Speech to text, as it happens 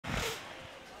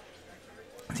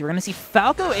see, we're going to see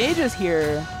Falco Aegis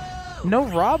here. No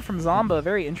Rob from Zomba.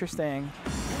 Very interesting.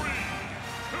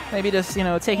 Maybe just, you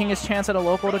know, taking his chance at a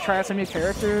local to try out some new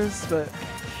characters, but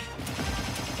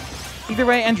either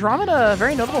way, Andromeda,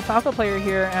 very notable Falco player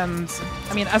here, and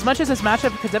I mean, as much as this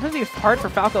matchup could definitely be hard for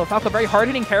Falco, very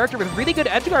hard-hitting character with really good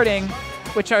edge guarding,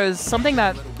 which is something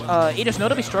that Aegis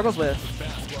notably struggles with.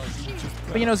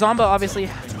 But you know, Zomba obviously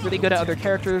really good at other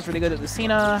characters, really good at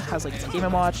Lucina, has like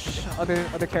Game & Watch,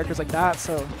 other characters like that,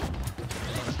 so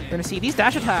we're gonna see these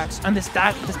dash attacks and this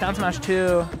down smash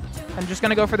too. I'm just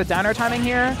gonna go for the downer timing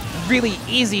here. Really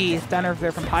easy downer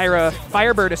there from Pyra.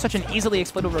 Firebird is such an easily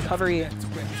explodable recovery.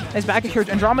 Nice back here.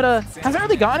 Andromeda hasn't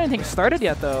really gotten anything started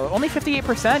yet though. Only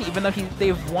 58%, even though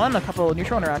they've won a couple of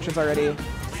neutral interactions already.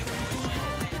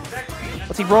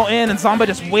 Let's see, roll in, and Zomba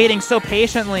just waiting so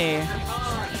patiently.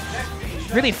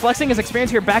 Really flexing his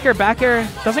experience here. Back air.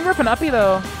 Doesn't grip an uppie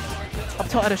though. Up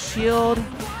tilt out of shield.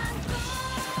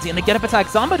 Let's see, in the get up attack,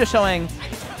 Zomba just showing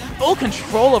full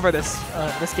control over this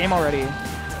game already.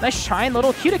 Nice shine,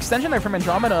 little cute extension there from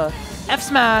Andromeda. F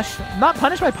smash, not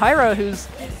punished by Pyra, who's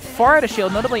far out of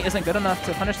shield, notably isn't good enough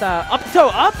to punish that. Up to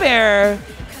up air!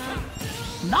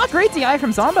 Not great DI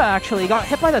from Zomba actually. Got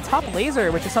hit by the top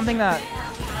laser, which is something that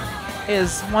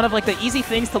is one of like the easy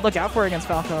things to look out for against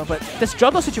Falco, but this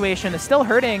juggle situation is still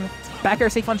hurting. Back air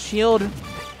safe on shield.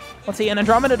 Let's see, and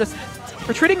Andromeda just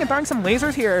retreating and throwing some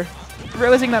lasers here,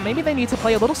 realizing that maybe they need to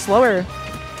play a little slower.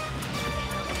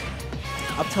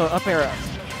 Up to up air,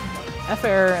 F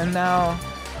air, and now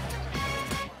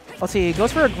let's see,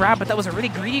 goes for a grab, but that was a really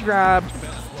greedy grab.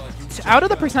 Out of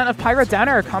the percent of Pyra down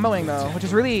air comboing though, which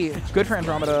is really good for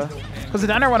Andromeda, because the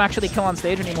down air won't actually kill on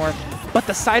stage anymore. But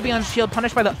the side B on shield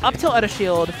punished by the up tilt out of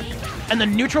shield, and the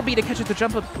neutral B to catch it to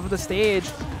jump up over the stage,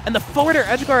 and the forward air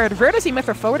edge guard. Rare to see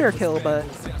Mythra forward air kill, but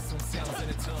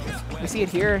we see it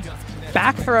here.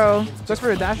 Back throw, goes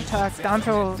for a dash attack, down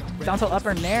tilt up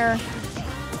air nair.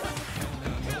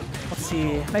 Let's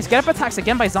see, nice get up attacks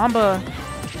again by Zomba.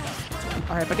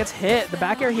 All right, but gets hit. The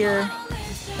back air here.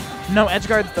 No edge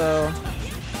guards though.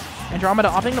 Andromeda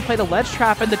opting to play the ledge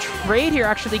trap, and the trade here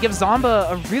actually gives Zomba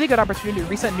a really good opportunity to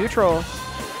reset neutral.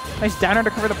 Nice downer to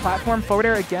cover the platform. Forward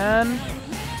air again.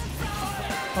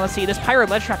 Well, let's see, this Pyra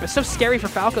ledge trap is so scary for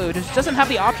Falco, who just doesn't have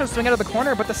the option to swing out of the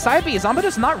corner, but the side B, Zomba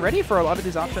just not ready for a lot of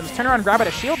these options. Turn around, grab at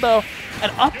a shield though,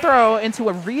 and up throw into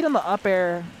a read on the up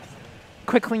air.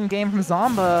 Quick clean game from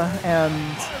Zomba, and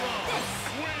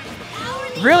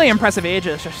really impressive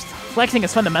Aegis, just flexing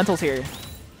his fundamentals here.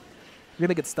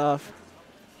 Really good stuff.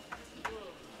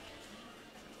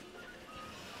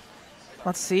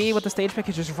 Let's see what the stage pick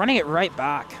is, just running it right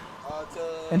back.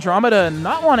 Andromeda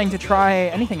not wanting to try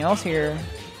anything else here.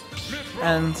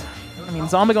 And, I mean,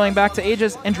 Zomba going back to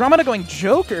Aegis. Andromeda going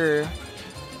Joker.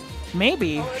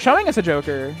 Maybe. Showing us a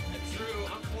Joker.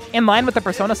 In line with the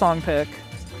Persona song pick.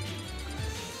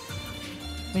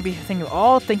 Maybe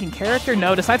thinking character.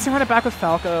 No, decides to run it back with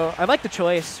Falco. I like the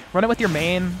choice. Run it with your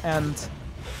main, and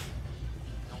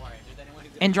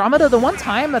Andromeda, the one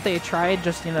time that they tried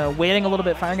just, you know, waiting a little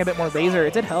bit, firing a bit more laser,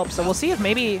 it did help. So we'll see if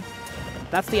maybe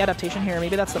that's the adaptation here.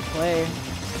 Maybe that's the play.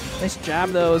 Nice jab,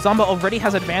 though. Zomba already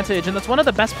has advantage, and that's one of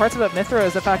the best parts about Mythra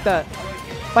is the fact that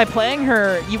by playing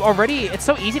her, it's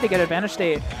so easy to get advantage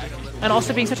state. And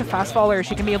also being such a fast faller,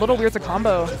 she can be a little weird to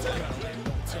combo.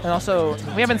 And also,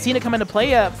 we haven't seen it come into play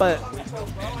yet, but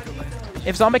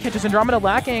if Zomba catches Andromeda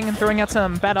lacking and throwing out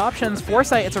some bad options,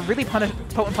 Foresight, it's a really potent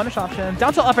punish option.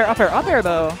 Down to up air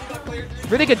though.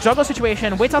 Really good juggle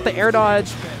situation, waits out the air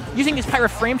dodge, using these Pyra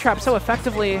frame traps so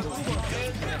effectively.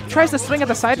 Tries to swing at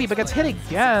the side B, but gets hit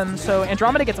again, so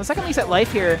Andromeda gets a second reset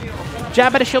life here.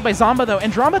 Jab at a shield by Zomba though.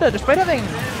 Andromeda, despite having...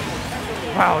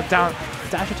 Wow, down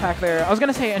dash attack there. I was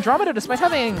going to say, Andromeda, despite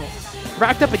having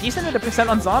racked up a decent bit of percent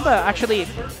on Zomba, actually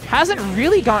hasn't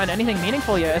really gotten anything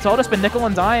meaningful yet. It's all just been nickel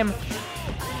and dime.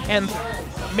 And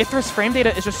Mythra's frame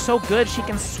data is just so good, she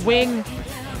can swing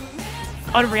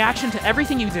on reaction to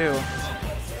everything you do.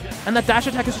 And that dash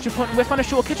attack is such a potent whiff on a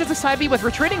Shul. Catches the side B with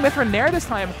retreating Mythra Nair this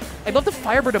time. I love the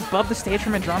Firebird above the stage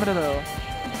from Andromeda though.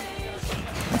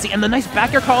 Let's see, and the nice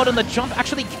back air called, and the jump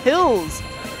actually kills.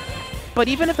 But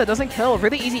even if that doesn't kill,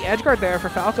 really easy edge guard there for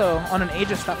Falco on an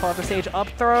Aegis that far off the stage. Up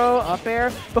throw, up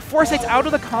air, but Foresight's out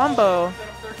of the combo.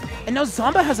 And now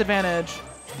Zomba has advantage.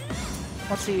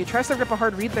 Let's see, tries to rip a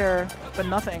hard read there, but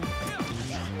nothing.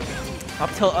 Up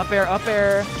tilt, up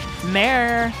air,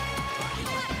 nair.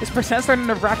 His percent starting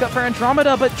to rack up for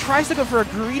Andromeda, but tries to go for a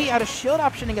greedy out of shield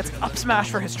option and gets up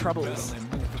smash for his troubles.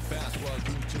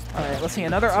 All right, let's see,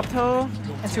 another up toe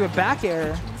into a back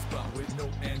air.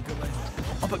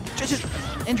 but just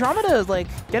Andromeda is like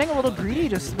getting a little greedy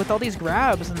just with all these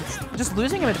grabs and just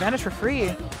losing an advantage for free.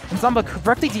 And Zomba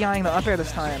correctly DIing the up air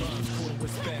this time.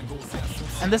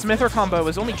 And this Mythra combo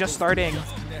is only just starting.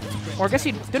 Or I guess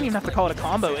you didn't even have to call it a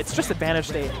combo. It's just advantage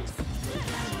state.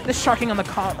 This shocking on the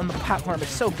platform is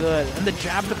so good. And the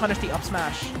jab to punish the up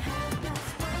smash.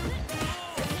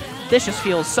 This just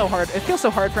feels so hard. It feels so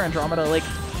hard for Andromeda. Like,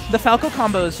 the Falco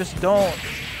combos just don't...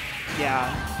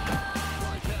 Yeah.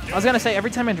 I was going to say, every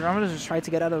time Andromeda just tried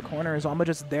to get out of the corner, Zomba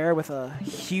just there with a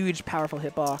huge, powerful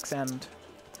hitbox. And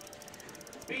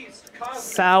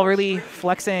Sal really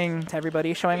flexing to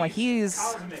everybody, showing why he's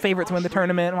favorite to win the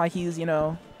tournament, why he's, you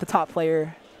know, the top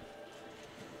player.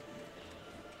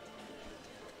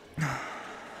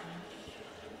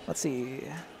 Let's see.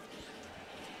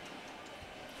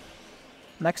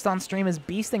 Next on stream is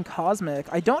Beast and Cosmic.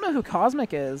 I don't know who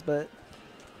Cosmic is, but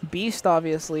Beast,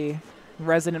 obviously,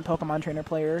 resident Pokemon trainer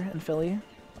player in Philly.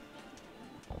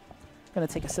 Gonna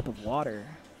take a sip of water.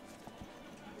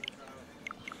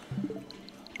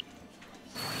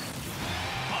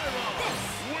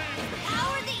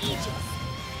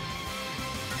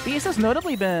 Beast has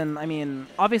notably been, I mean,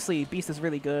 obviously Beast is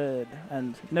really good,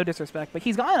 and no disrespect, but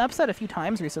he's gotten upset a few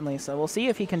times recently, so we'll see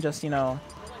if he can just, you know,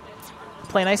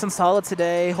 play nice and solid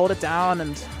today, hold it down,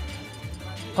 and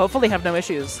hopefully have no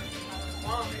issues.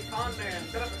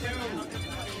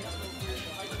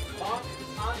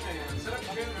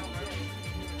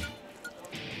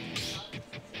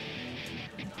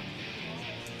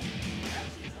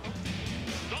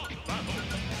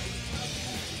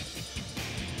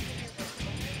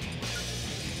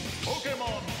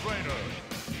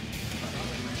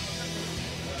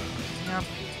 Yeah,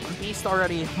 Beast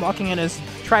already walking in his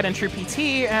tried and true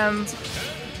PT, and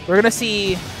we're gonna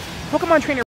see Pokemon trainer